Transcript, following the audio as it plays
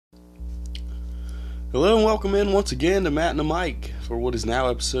Hello and welcome in once again to Matt and the Mike for what is now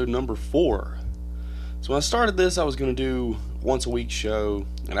episode number 4. So when I started this, I was going to do once a week show,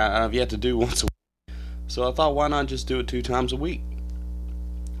 and I've yet to do once a week. So I thought, why not just do it 2 times a week?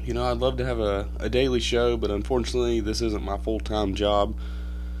 You know, I'd love to have a daily show, but unfortunately this isn't my full-time job.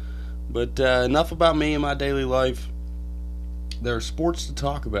 But enough about me and my daily life. There are sports to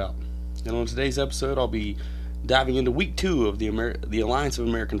talk about. And on today's episode, I'll be diving into week 2 of the Alliance of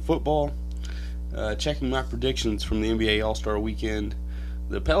American Football. Checking my predictions from the NBA All-Star Weekend,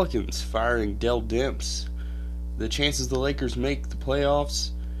 the Pelicans firing Dell Demps, the chances the Lakers make the playoffs,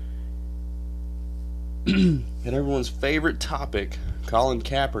 and everyone's favorite topic, Colin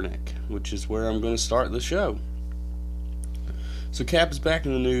Kaepernick, which is where I'm going to start the show. So Cap is back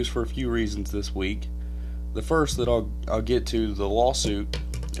in the news for a few reasons this week. The first that I'll get to, the lawsuit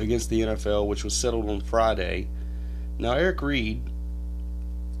against the NFL, which was settled on Friday. Now Eric Reid,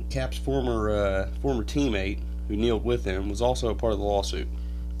 Cap's former teammate who kneeled with him, was also a part of the lawsuit.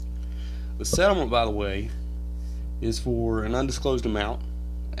 The settlement, by the way, is for an undisclosed amount,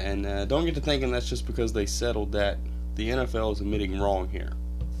 and don't get to thinking that's just because they settled that the NFL is admitting wrong here.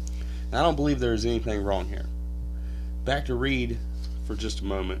 And I don't believe there is anything wrong here. Back to Reid for just a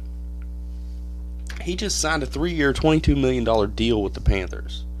moment. He just signed a 3-year, $22 million deal with the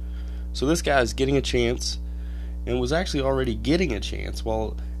Panthers. So this guy is getting a chance, and was actually already getting a chance,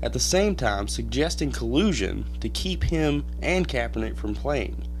 while at the same time suggesting collusion to keep him and Kaepernick from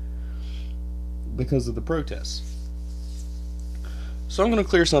playing because of the protests. So I'm going to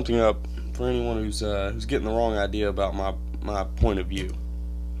clear something up for anyone who's getting the wrong idea about my point of view.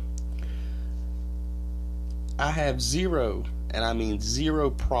 I have zero, and I mean zero,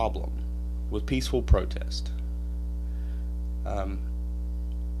 problem with peaceful protest.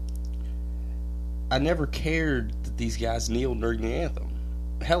 I never cared that these guys kneeled during the anthem.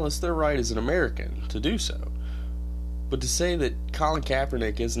 Hell, it's their right as an American to do so. But to say that Colin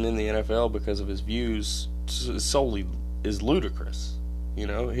Kaepernick isn't in the NFL because of his views solely is ludicrous. You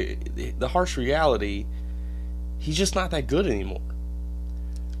know, the harsh reality, he's just not that good anymore.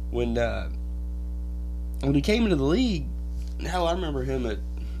 When he came into the league, hell, I remember him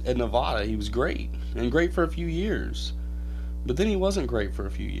at Nevada. He was great, and great for a few years. But then he wasn't great for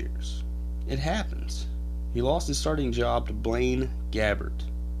a few years. It happens. He lost his starting job to Blaine Gabbert.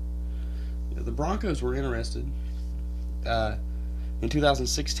 You know, the Broncos were interested in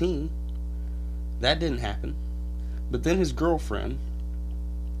 2016. That didn't happen. But then his girlfriend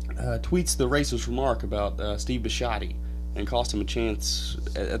tweets the racist remark about Steve Bisciotti and cost him a chance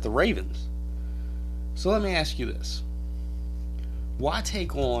at the Ravens. So let me ask you this. Why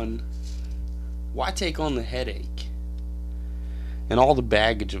take on the headache and all the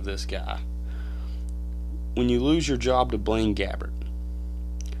baggage of this guy when you lose your job to Blaine Gabbert?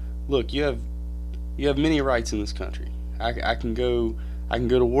 Look, you have many rights in this country. I can go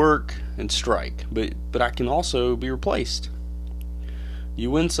to work and strike, but I can also be replaced.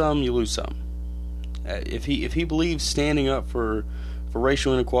 You win some, you lose some. If he believes standing up for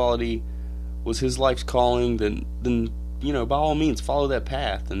racial inequality was his life's calling, then you know, by all means follow that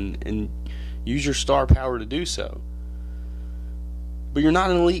path and use your star power to do so. But you're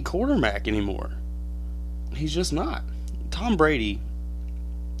not an elite quarterback anymore. He's just not. Tom Brady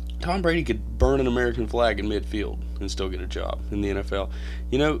could burn an American flag in midfield and still get a job in the NFL.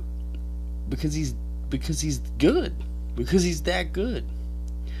 You know, because he's good. Because he's that good.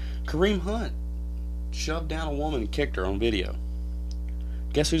 Kareem Hunt shoved down a woman and kicked her on video.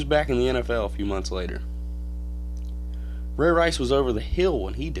 Guess who's back in the NFL a few months later? Ray Rice was over the hill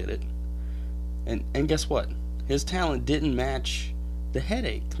when he did it. And guess what? His talent didn't match the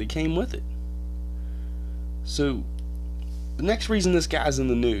headache that came with it. So, the next reason this guy's in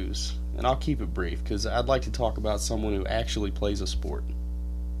the news, and I'll keep it brief because I'd like to talk about someone who actually plays a sport.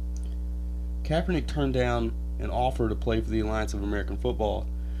 Kaepernick turned down an offer to play for the Alliance of American Football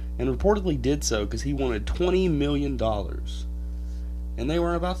and reportedly did so because he wanted $20 million. And they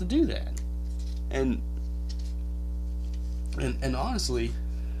weren't about to do that. And honestly,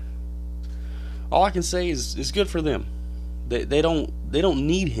 all I can say is good for them. They don't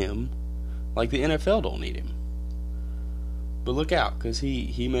need him like the NFL don't need him. But look out, because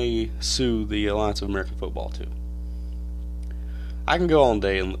he may sue the Alliance of American Football too. I can go all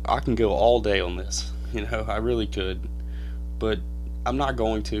day on this. You know, I really could, but I'm not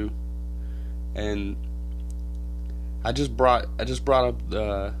going to. And I just brought up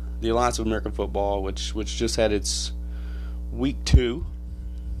the Alliance of American Football, which just had its week 2,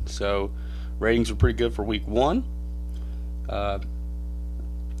 so ratings were pretty good for week 1. I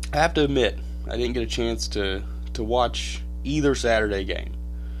have to admit, I didn't get a chance to watch either Saturday game.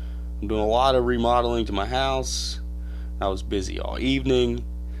 I'm doing a lot of remodeling to my house. I was busy all evening,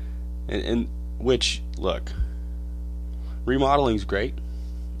 and which, look, remodeling's great,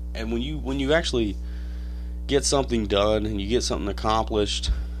 and when you actually get something done and you get something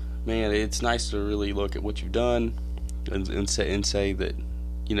accomplished, man, it's nice to really look at what you've done and say that,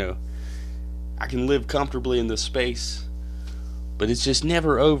 I can live comfortably in this space, but it's just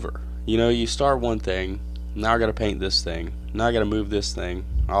never over. You start one thing, now I got to paint this thing, now I got to move this thing.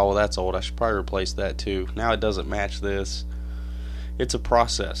 Oh, well, that's old. I should probably replace that too. Now it doesn't match this. It's a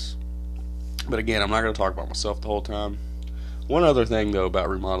process. But again, I'm not going to talk about myself the whole time. One other thing, though, about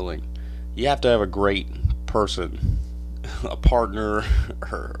remodeling. You have to have a great person, a partner,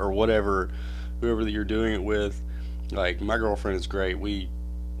 or whatever, whoever that you're doing it with. Like, my girlfriend is great. We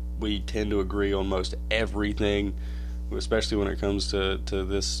tend to agree on most everything, especially when it comes to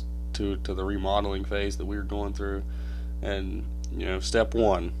the remodeling phase that we're going through. And step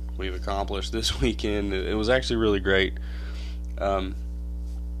one we've accomplished this weekend. It was actually really great.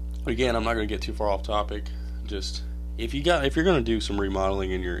 Again, I'm not going to get too far off topic. Just if you're going to do some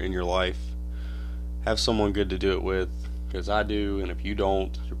remodeling in your life, have someone good to do it with, because I do, and if you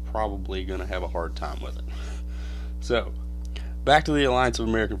don't, you're probably going to have a hard time with it. So, back to the Alliance of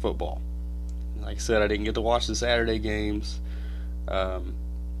American Football. Like I said, I didn't get to watch the Saturday games. The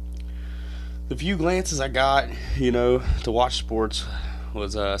few glances I got, to watch sports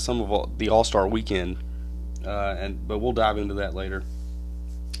was some of the All-Star weekend, but we'll dive into that later.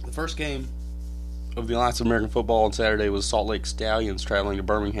 The first game of the Alliance of American Football on Saturday was Salt Lake Stallions traveling to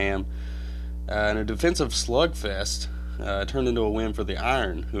Birmingham, and a defensive slugfest turned into a win for the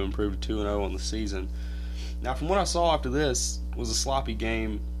Iron, who improved 2-0 on the season. Now, from what I saw after this, it was a sloppy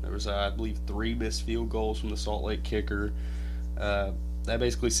game. There was, I believe, 3 missed field goals from the Salt Lake kicker. That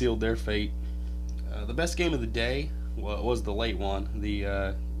basically sealed their fate. The best game of the day was the late one.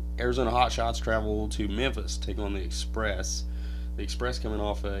 The Arizona Hotshots traveled to Memphis to take on the Express. The Express coming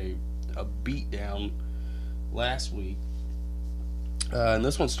off a beatdown last week, and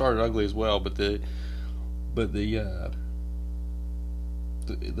this one started ugly as well. But the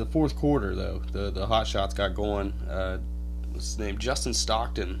fourth quarter, though, the Hotshots got going. What's his name? Justin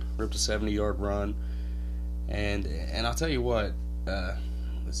Stockton ripped a 70-yard run, and I'll tell you what.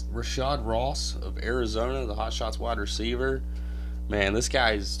 Rashad Ross of Arizona, the Hotshots wide receiver, man, this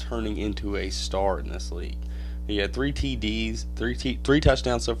guy is turning into a star in this league. He had 3 TDs, three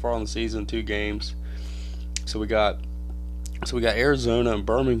touchdowns so far on the season, 2 games. So we got Arizona and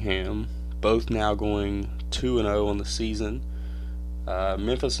Birmingham both now going 2-0 on the season.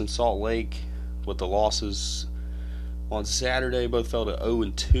 Memphis and Salt Lake, with the losses on Saturday, both fell to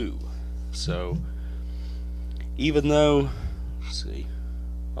 0-2. So even though, let's see.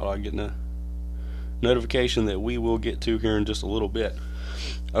 I'm getting a notification that we will get to here in just a little bit.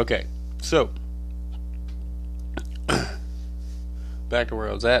 Okay, so back to where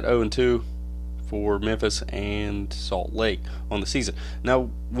I was at, 0-2 for Memphis and Salt Lake on the season.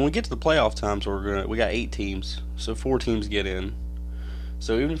 Now, when we get to the playoff times, we got 8 teams, so 4 teams get in.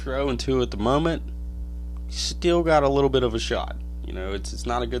 So even if you're 0-2 at the moment, you still got a little bit of a shot. It's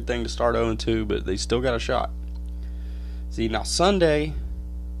not a good thing to start 0-2, but they still got a shot. See, now Sunday,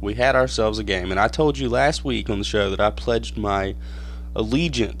 we had ourselves a game, and I told you last week on the show that I pledged my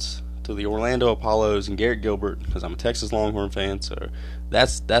allegiance to the Orlando Apollos and Garrett Gilbert because I'm a Texas Longhorn fan, so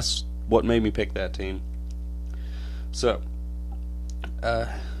that's what made me pick that team. So,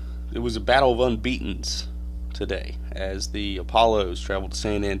 it was a battle of unbeatens today as the Apollos traveled to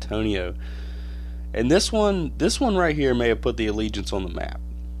San Antonio, and this one right here may have put the allegiance on the map.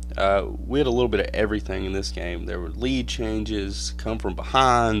 We had a little bit of everything in this game. There were lead changes, come from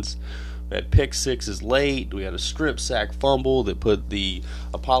behinds. We had pick sixes late. We had a strip sack fumble that put the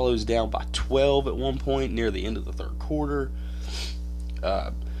Apollos down by 12 at one point near the end of the third quarter.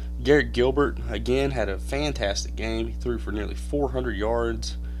 Garrett Gilbert, again, had a fantastic game. He threw for nearly 400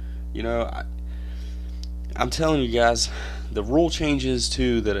 yards. I'm telling you guys, the rule changes,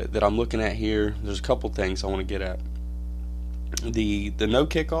 too, that I'm looking at here, there's a couple things I want to get at. The no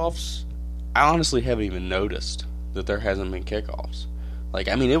kickoffs, I honestly haven't even noticed that there hasn't been kickoffs.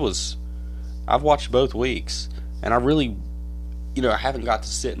 I've watched both weeks, and I really, I haven't got to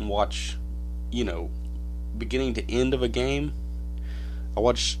sit and watch, beginning to end of a game. I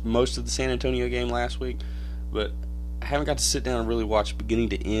watched most of the San Antonio game last week, but I haven't got to sit down and really watch beginning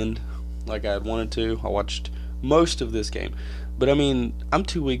to end like I had wanted to. I watched most of this game. But, I'm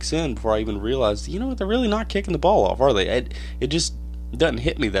 2 weeks in before I even realized, they're really not kicking the ball off, are they? It just doesn't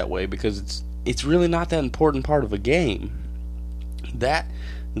hit me that way because it's really not that important part of a game. That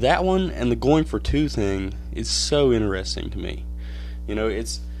one and the going for 2 thing is so interesting to me.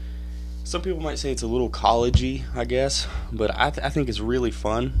 Some people might say it's a little collegey, I guess, but I think it's really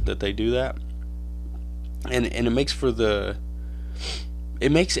fun that they do that, and it makes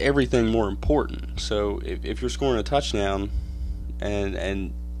it makes everything more important. So if you're scoring a touchdown, so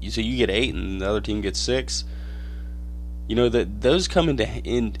you get 8 and the other team gets 6, that those come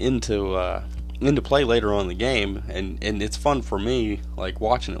into play later on in the game, and it's fun for me, like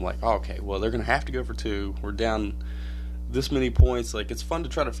watching it. Like, oh, okay, well they're gonna have to go for 2. We're down this many points. Like, it's fun to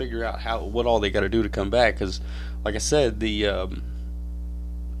try to figure out what all they got to do to come back. Because, like I said, the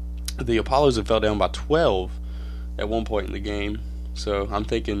Apollos have fell down by 12 at one point in the game. So I'm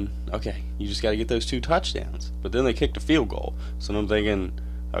thinking, okay, you just got to get those 2 touchdowns. But then they kicked a field goal, so I'm thinking,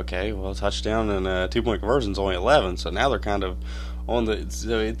 okay, well, touchdown and 2-point conversion's only 11. So now they're kind of on the.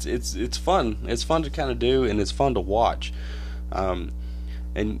 So it's fun. It's fun to kind of do, and it's fun to watch.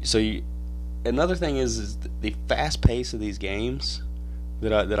 And so another thing is the fast pace of these games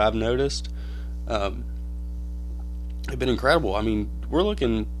that I've noticed have been incredible. I mean, we're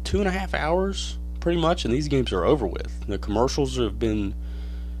looking 2.5 hours pretty much, and these games are over with. The commercials have been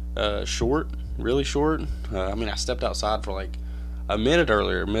short, really short. I mean, I stepped outside for like a minute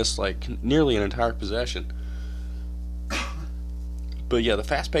earlier, missed like nearly an entire possession. But yeah, the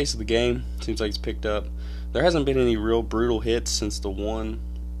fast pace of the game seems like it's picked up. There hasn't been any real brutal hits since the one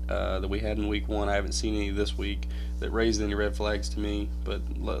that we had in week 1. I haven't seen any this week that raised any red flags to me. But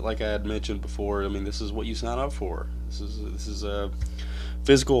like I had mentioned before, I mean, this is what you sign up for. This is a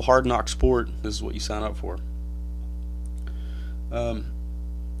physical, hard knock sport. This is what you sign up for.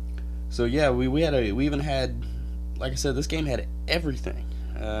 So yeah, we even had, like I said, this game had everything.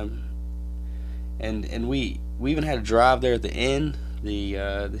 And we even had a drive there at the end.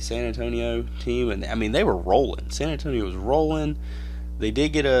 The San Antonio team, and I mean, they were rolling. San Antonio was rolling. They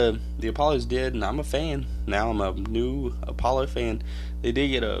did get the Apollos did, and I'm a fan now. I'm a new Apollo fan. They did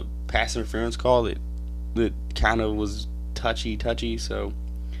get a pass interference call that kind of was touchy, so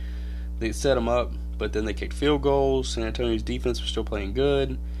they set them up. But then they kicked field goals. San Antonio's defense was still playing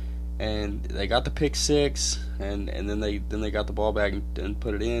good, and they got the pick 6, and then they got the ball back and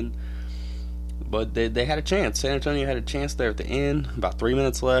put it in. But they had a chance. San Antonio had a chance there at the end. About 3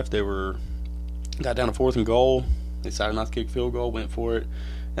 minutes left. They got down to 4th and goal. They decided not to kick field goal, went for it.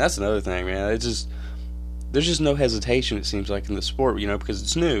 And that's another thing, man. There's just no hesitation, it seems like, in the sport, because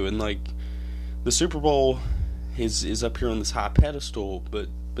it's new. And like the Super Bowl is up here on this high pedestal, but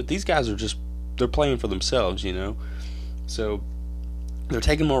these guys they're playing for themselves, So they're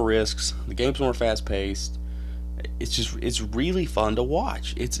taking more risks. The game's more fast paced. It's really fun to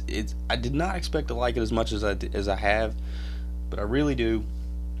watch. I did not expect to like it as much as I have, but I really do.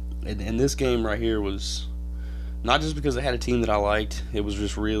 And this game right here was not just because they had a team that I liked. It was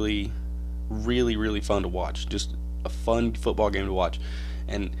just really, really, really fun to watch. Just a fun football game to watch.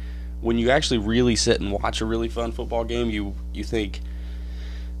 And when you actually really sit and watch a really fun football game, you think,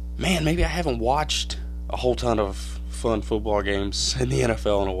 man, maybe I haven't watched a whole ton of fun football games in the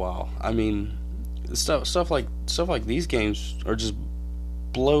NFL in a while. I mean, stuff like these games are just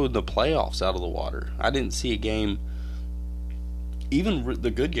blowing the playoffs out of the water. I didn't see a game, even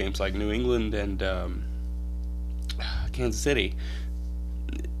the good games like New England and Kansas City.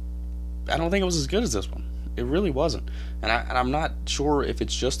 I don't think it was as good as this one. It really wasn't, and I'm not sure if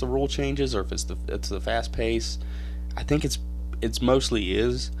it's just the rule changes or if it's the fast pace. I think it's mostly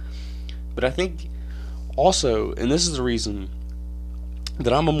is, but I think also, and this is the reason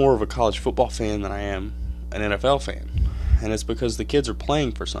that I'm more of a college football fan than I am an NFL fan, and it's because the kids are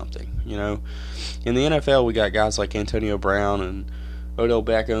playing for something. In the NFL, we got guys like Antonio Brown and Odell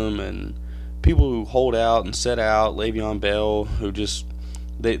Beckham and people who hold out and set out, Le'Veon Bell, who just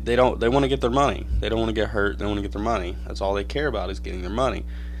they want to get their money. They don't want to get hurt. They want to get their money. That's all they care about is getting their money.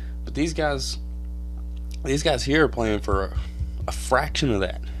 But these guys here are playing for a fraction of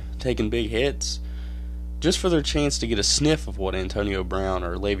that, taking big hits just for their chance to get a sniff of what Antonio Brown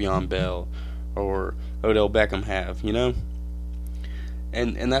or Le'Veon Bell or Odell Beckham have,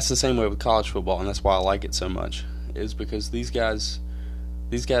 And that's the same way with college football, and that's why I like it so much, is because these guys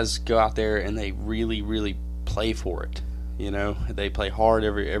go out there and they really, really play for it. They play hard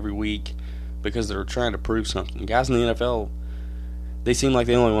every week because they're trying to prove something. Guys in the NFL, they seem like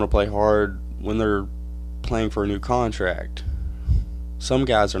they only want to play hard when they're playing for a new contract. Some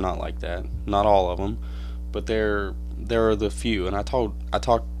guys are not like that, not all of them, but there are the few. And I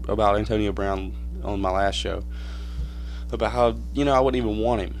talked about Antonio Brown on my last show about how I wouldn't even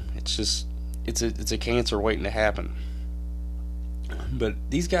want him. It's just it's a cancer waiting to happen. But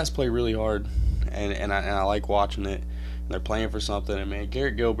these guys play really hard, and I like watching it. They're playing for something, and man,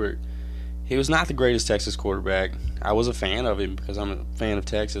 Garrett Gilbert, he was not the greatest Texas quarterback. I was a fan of him because I'm a fan of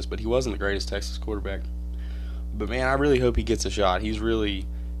Texas, but he wasn't the greatest Texas quarterback. But man, I really hope he gets a shot. He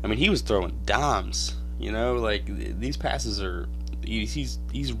was throwing dimes. Like these passes are. He's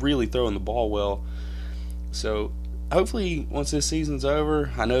really throwing the ball well. So hopefully, once this season's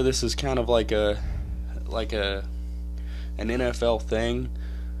over, I know this is kind of like an NFL thing,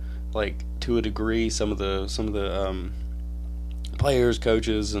 like to a degree. Some of the players,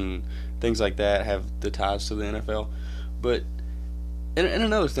 coaches, and things like that have the ties to the NFL. But and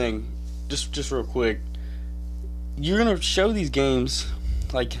another thing, just real quick, you're gonna show these games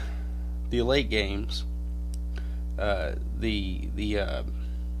like the late games. The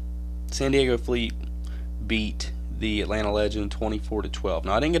San Diego Fleet beat the Atlanta Legend 24-12.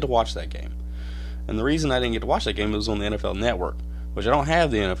 Now I didn't get to watch that game, and the reason I didn't get to watch that game was on the NFL Network, which I don't have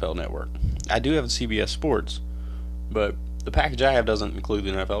the NFL Network. I do have the CBS Sports, but the package I have doesn't include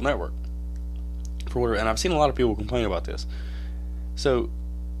the NFL Network. And I've seen a lot of people complain about this. So,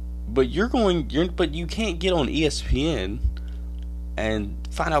 but you can't get on ESPN and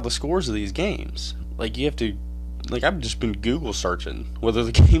find out the scores of these games. Like you have to. Like I've just been Google searching whether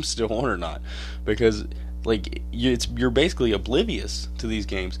the game's still on or not, because like you're basically oblivious to these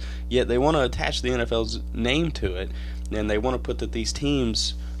games. Yet they want to attach the NFL's name to it, and they want to put that these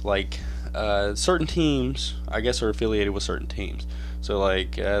teams, like certain teams, I guess, are affiliated with certain teams. So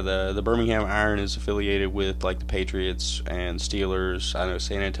like the Birmingham Iron is affiliated with like the Patriots and Steelers. I know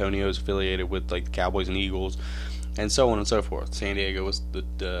San Antonio is affiliated with like the Cowboys and Eagles, and so on and so forth. San Diego was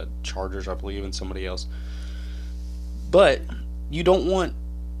the Chargers, I believe, and somebody else. But you don't want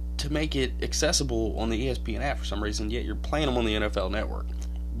to make it accessible on the ESPN app for some reason, yet you're playing them on the NFL Network.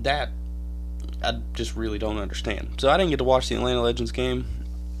 That I just really don't understand. So I didn't get to watch the Atlanta Legends game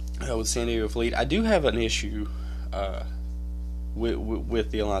with San Diego Fleet. I do have an issue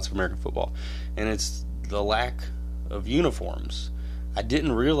with the Alliance of American Football, and it's the lack of uniforms. I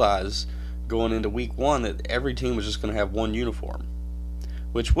didn't realize going into week 1 that every team was just going to have one uniform,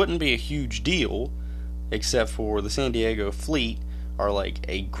 which wouldn't be a huge deal, except for the San Diego Fleet are like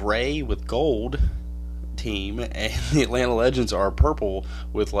a gray with gold team, and the Atlanta Legends are purple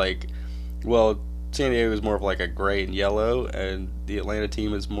with like, well, San Diego is more of like a gray and yellow, and the Atlanta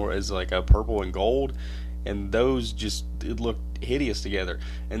team is like a purple and gold, and those it looked hideous together.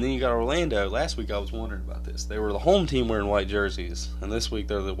 And then you got Orlando. Last week I was wondering about this. They were the home team wearing white jerseys, and this week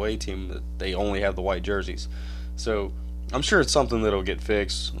they're the away team that they only have the white jerseys. So I'm sure it's something that'll get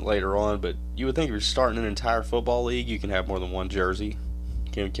fixed later on, but you would think if you're starting an entire football league, you can have more than one jersey.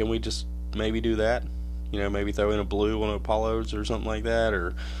 Can we just maybe do that? Maybe throw in a blue on Apollos or something like that,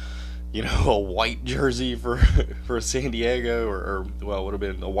 or a white jersey for San Diego, or it would have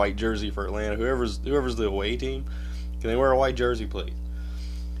been a white jersey for Atlanta. Whoever's the away team, can they wear a white jersey, please?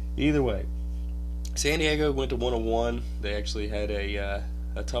 Either way, San Diego went to 1-1. They actually had a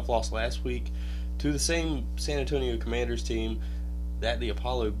tough loss last week to the same San Antonio Commanders team that the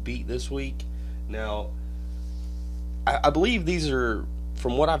Apollo beat this week. Now, I believe these are,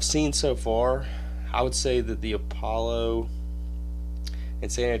 from what I've seen so far, I would say that the Apollo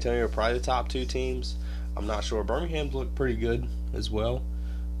and San Antonio are probably the top 2 teams. I'm not sure. Birmingham looked pretty good as well,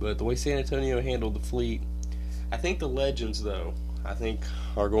 but the way San Antonio handled the Fleet, I think the Legends, though,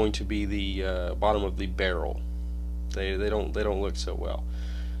 are going to be the bottom of the barrel. They don't look so well.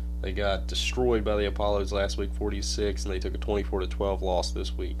 They got destroyed by the Apollos last week, 40-6, and they took a 24-12 loss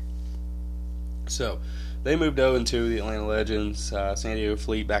this week. So they moved 0-2, the Atlanta Legends. San Diego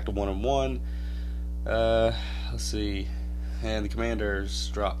Fleet back to 1-1. Let's see. And the Commanders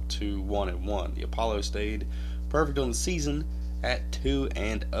dropped to 1-1. The Apollo stayed perfect on the season at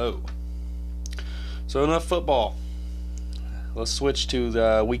 2-0. So enough football. Let's switch to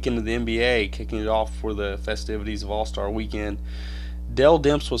the weekend of the NBA, kicking it off for the festivities of All-Star Weekend. Dell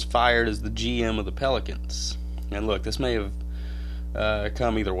Demps was fired as the GM of the Pelicans. And look, this may have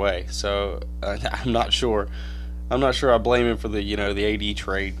come either way, so I'm not sure. I'm not sure I blame him for the AD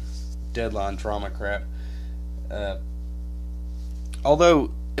trade deadline drama crap.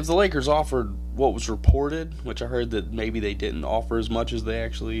 Although, if the Lakers offered what was reported, which I heard that maybe they didn't offer as much as they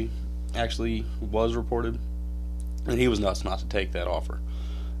actually was reported, and he was nuts not to take that offer.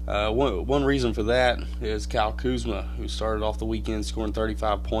 One reason for that is Kyle Kuzma, who started off the weekend scoring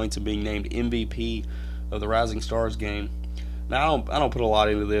 35 points and being named MVP of the Rising Stars game. Now, I don't put a lot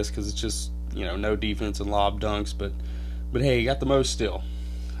into this because it's just, no defense and lob dunks, but hey, he got the most still.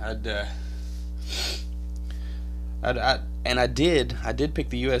 I did pick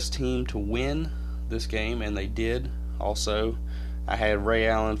the U.S. team to win this game, and they did. Also, I had Ray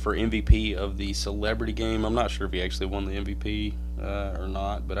Allen for MVP of the celebrity game. I'm not sure if he actually won the MVP or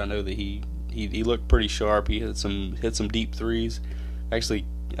not, but I know that he he looked pretty sharp. He hit some deep threes. Actually,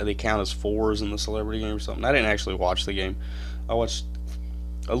 they count as fours in the celebrity game or something. I didn't actually watch the game. I watched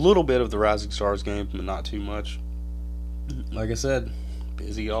a little bit of the Rising Stars game, but not too much. Like I said,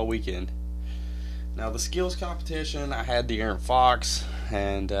 busy all weekend. Now, the skills competition, I had De'Aaron Fox,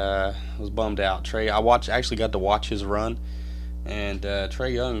 and was bummed out. Actually got to watch his run, and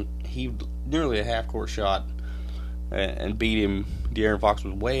Trae Young, he nearly a half-court shot and beat him. De'Aaron Fox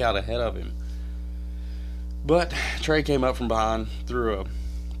was way out ahead of him. But Trae came up from behind, threw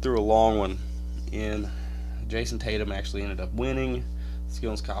a long one in. Jason Tatum actually ended up winning the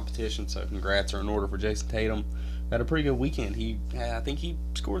skills competition, so congrats are in order for Jason Tatum. Had a pretty good weekend. I think he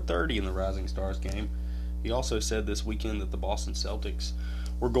scored 30 in the Rising Stars game. He also said this weekend that the Boston Celtics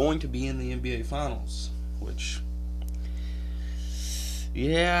were going to be in the NBA Finals, which,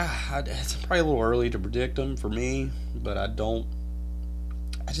 yeah, it's probably a little early to predict them for me, but I don't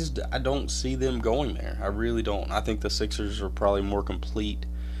see them going there. I really don't. I think the Sixers are probably more complete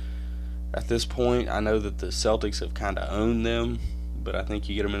at this point. I know that the Celtics have kind of owned them, but I think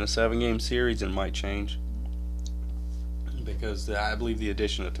you get them in a 7-game series and it might change. Because I believe the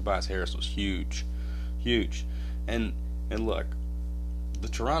addition of Tobias Harris was huge. And look, the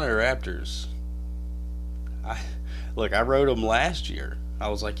Toronto Raptors, I wrote them last year. I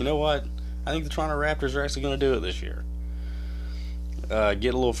was like, you know what? I think the Toronto Raptors are actually going to do it this year.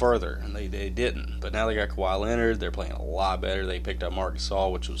 Get a little further, and they didn't. But now they got Kawhi Leonard. They're playing a lot better. They picked up Marc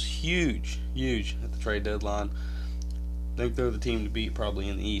Gasol, which was huge at the trade deadline. I think they're the team to beat probably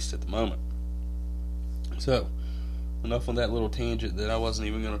in the East at the moment. So, enough on that little tangent that I wasn't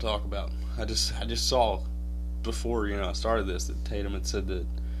even going to talk about. I just saw before I started this that Tatum had said that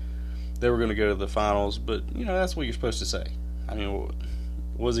they were going to go to the finals, but that's what you're supposed to say. I mean, what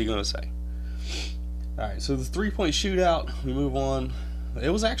was he going to say? All right, so the 3-point shootout. We move on. It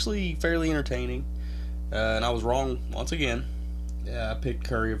was actually fairly entertaining, and I was wrong once again. Yeah, I picked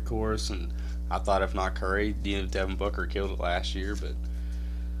Curry, of course, and I thought if not Curry, Devin Booker killed it last year, but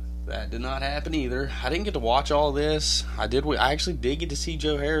that did not happen either. I didn't get to watch all this. I actually did get to see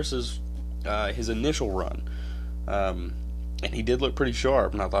Joe Harris's his initial run, and he did look pretty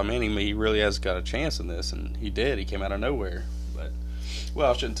sharp. And I thought, man, he really has got a chance in this, and he did. He came out of nowhere. But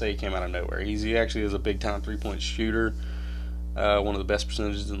I shouldn't say he came out of nowhere. He actually is a big time 3-point shooter, one of the best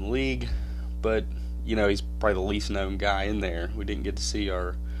percentages in the league. But he's probably the least known guy in there. We didn't get to see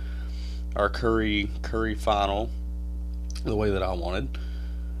our Curry final the way that I wanted.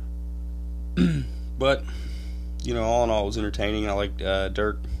 But all in all, it was entertaining. I liked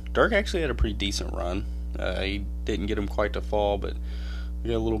Dirk. Dirk actually had a pretty decent run. He didn't get him quite to fall, but we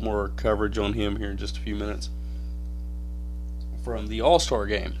got a little more coverage on him here in just a few minutes from the All-Star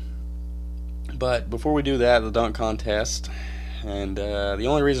game. But before we do that, the dunk contest, and the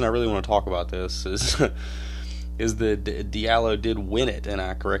only reason I really want to talk about this is that Diallo did win it, and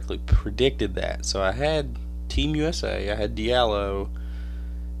I correctly predicted that. So I had Team USA, I had Diallo,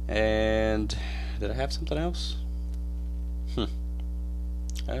 and did I have something else?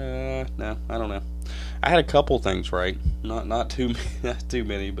 No, I don't know. I had a couple things right, not too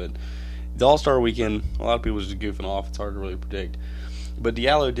many, but the All-Star weekend, a lot of people were just goofing off. It's hard to really predict. But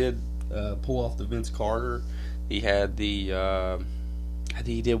Diallo did pull off the Vince Carter. He had he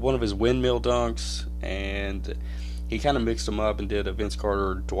did one of his windmill dunks, and he kind of mixed them up and did a Vince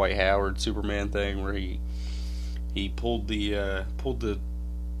Carter, Dwight Howard Superman thing where he pulled the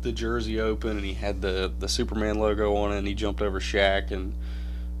jersey open, and he had the Superman logo on it, and he jumped over Shaq and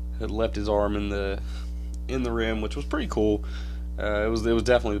had left his arm in the rim, which was pretty cool. It was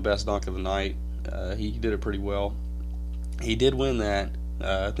definitely the best dunk of the night. He did it pretty well. He did win that.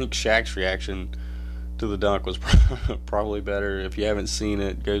 I think Shaq's reaction to the dunk was probably better. If you haven't seen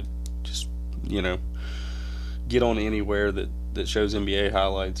it, go just get on anywhere that shows NBA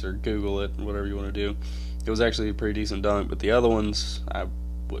highlights or Google it, whatever you want to do. It was actually a pretty decent dunk, but the other ones, I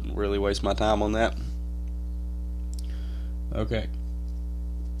wouldn't really waste my time on that. Okay.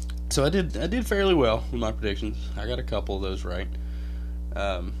 So I did fairly well with my predictions. I got a couple of those right.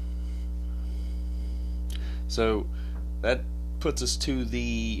 So that puts us to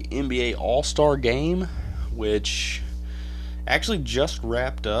the NBA All-Star Game, which actually just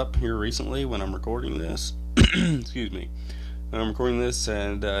wrapped up here recently when I'm recording this. Excuse me. When I'm recording this,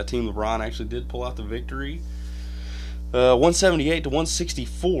 and Team LeBron actually did pull out the victory. 178 to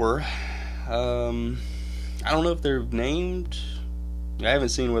 164. I don't know if they're named. I haven't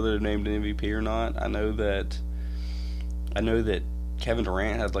seen whether they're named an MVP or not. I know that Kevin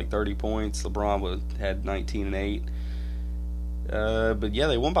Durant had like 30 points. LeBron had 19 and 8. But yeah,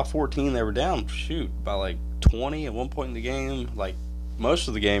 they won by 14. They were down, by like 20 at one point in the game. Like most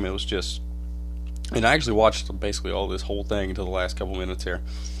of the game, it was just And I actually watched basically all this whole thing until the last couple minutes here,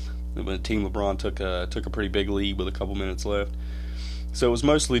 when Team LeBron took a pretty big lead with a couple minutes left. So it was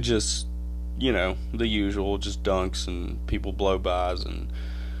mostly just, the usual, just dunks and people blow-bys. And,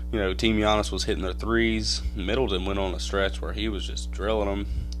 Team Giannis was hitting their threes. Middleton went on a stretch where he was just drilling them.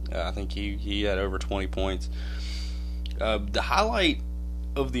 I think he had over 20 points. The highlight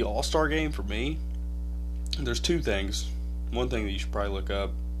of the All-Star game for me, there's two things. One thing that you should probably look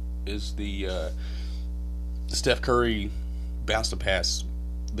up is the Steph Curry bounced a pass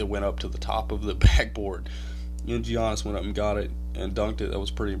that went up to the top of the backboard. And Giannis went up and got it and dunked it. That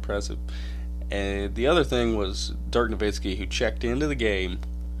was pretty impressive. And the other thing was Dirk Nowitzki, who checked into the game,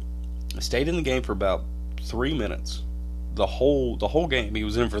 stayed in the game for about 3 minutes. The whole game, he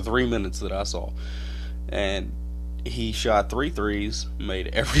was in for 3 minutes that I saw. And he shot 3 threes, made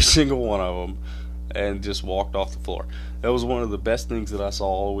every single one of them, and just walked off the floor. That was one of the best things that I saw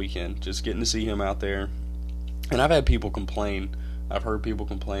all weekend, just getting to see him out there. And I've had people complain. I've heard people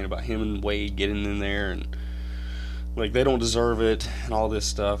complain about him and Wade getting in there and like they don't deserve it and all this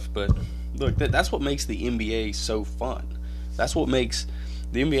stuff. But look, that's what makes the NBA so fun. That's what makes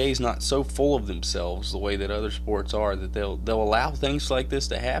the NBA is not so full of themselves the way that other sports are, that they'll allow things like this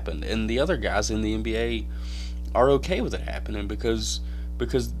to happen. And the other guys in the NBA are okay with it happening because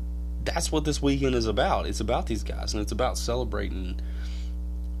that's what this weekend is about. It's about these guys, and it's about celebrating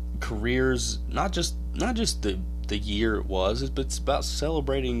careers, not just the year it was, but it's about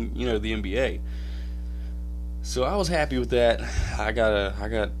celebrating, the NBA. So I was happy with that. I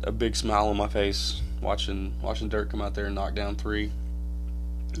got a big smile on my face watching Dirk come out there and knock down three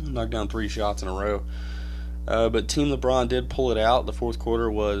shots in a row. But Team LeBron did pull it out. The fourth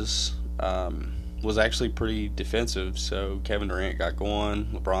quarter was actually pretty defensive. So Kevin Durant got going,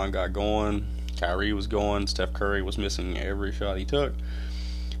 LeBron got going, Kyrie was going, Steph Curry was missing every shot he took.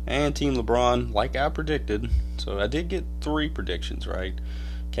 And Team LeBron, like I predicted, so I did get 3 predictions right,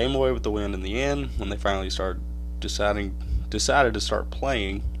 came away with the win in the end when they finally decided to start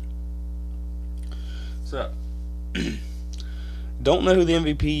playing. So, don't know who the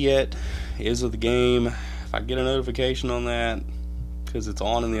MVP yet is of the game. If I get a notification on that, because it's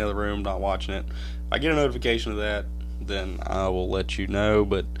on in the other room, not watching it, if I get a notification of that, then I will let you know.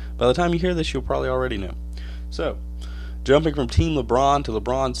 But by the time you hear this, you'll probably already know. So, jumping from Team LeBron to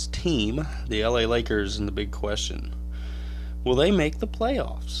LeBron's team, the LA Lakers, and the big question: will they make the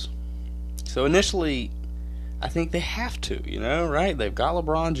playoffs? So initially, I think they have to, right? They've got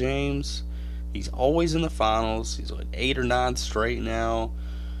LeBron James. He's always in the finals. He's 8 or 9 straight now.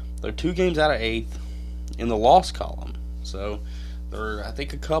 They're 2 games out of 8th in the loss column. So they're, I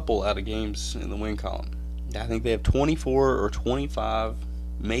think, a couple out of games in the win column. I think they have 24 or 25,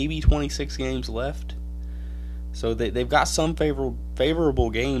 maybe 26 games left. So they've got some favorable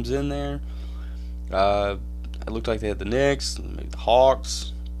games in there. It looked like they had the Knicks, maybe the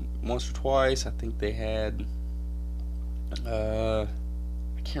Hawks once or twice. I think they had, I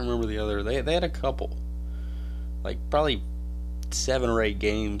can't remember the other. They had a couple, like probably 7 or 8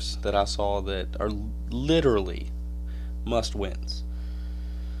 games that I saw that are literally must wins.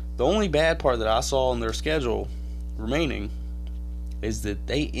 The only bad part that I saw in their schedule remaining is that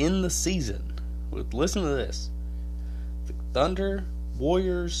they end the season with, listen to this, the Thunder,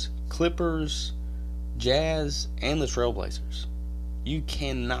 Warriors, Clippers, Jazz, and the Trailblazers. You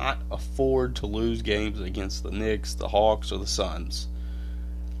cannot afford to lose games against the Knicks, the Hawks, or the Suns.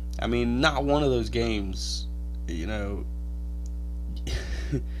 I mean, not one of those games,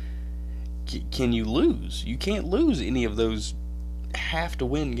 can you lose? You can't lose any of those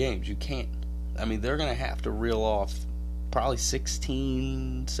have-to-win games. You can't. I mean, they're going to have to reel off probably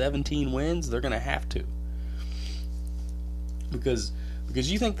 16, 17 wins. They're going to have to. Because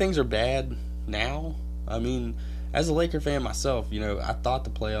you think things are bad now. I mean, as a Laker fan myself, I thought the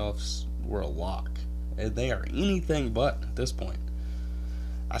playoffs were a lock. And they are anything but at this point.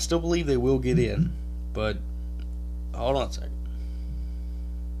 I still believe they will get in. But, hold on a second.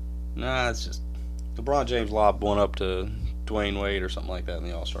 Nah, it's just LeBron James lobbed one up to Dwayne Wade or something like that in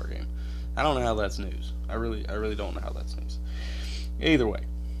the All-Star game. I don't know how that's news. I really don't know how that's news. Either way.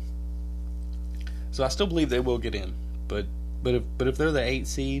 So I still believe they will get in. But if they're the 8th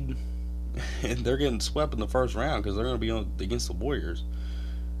seed and they're getting swept in the first round because they're going to be against the Warriors,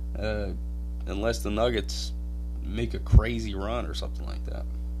 unless the Nuggets make a crazy run or something like that.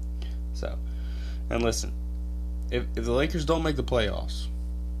 So, and listen, if the Lakers don't make the playoffs,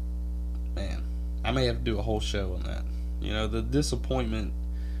 man, I may have to do a whole show on that. The disappointment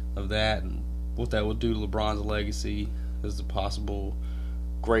of that and what that would do to LeBron's legacy as the possible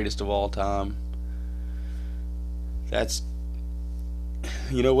greatest of all time.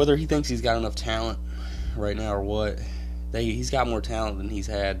 whether he thinks he's got enough talent right now or what, he's got more talent than he's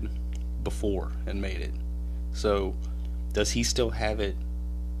had before and made it. So, does he still have it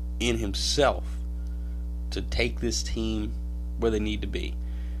in himself to take this team where they need to be?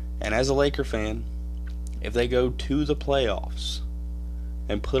 And as a Laker fan, if they go to the playoffs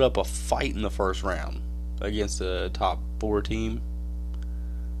and put up a fight in the first round against a top 4 team,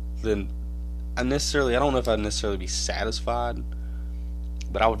 then I don't know if I'd necessarily be satisfied,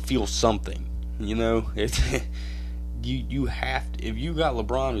 but I would feel something. It's you have to, if you got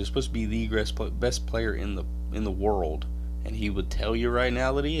LeBron, who's supposed to be the best player in the world, and he would tell you right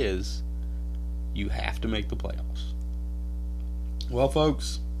now that he is, you have to make the playoffs. Well,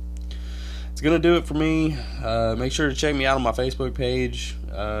 folks, it's going to do it for me. Make sure to check me out on my Facebook page.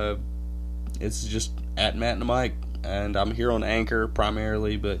 It's just at Matt and Mike, and I'm here on Anchor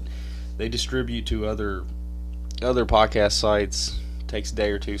primarily, but they distribute to other podcast sites. It takes a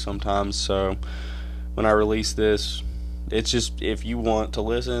day or two sometimes, so when I release this, it's just, if you want to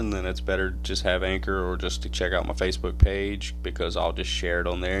listen, then it's better just have Anchor or just to check out my Facebook page, because I'll just share it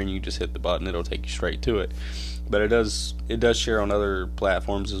on there and you just hit the button, it'll take you straight to it. But it does share on other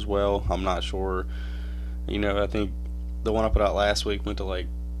platforms as well. I'm not sure. I think the one I put out last week went to like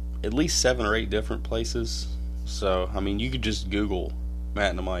at least 7 or 8 different places. So, you could just Google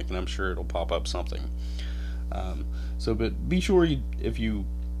Matt and the Mike and I'm sure it'll pop up something. But be sure if you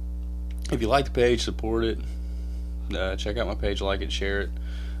like the page, support it. Check out my page, like it, share it.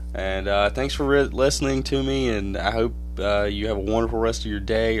 And thanks for listening to me, and I hope you have a wonderful rest of your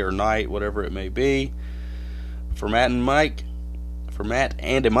day or night, whatever it may be. For Matt and Mike,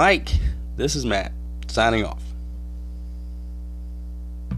 this is Matt, signing off.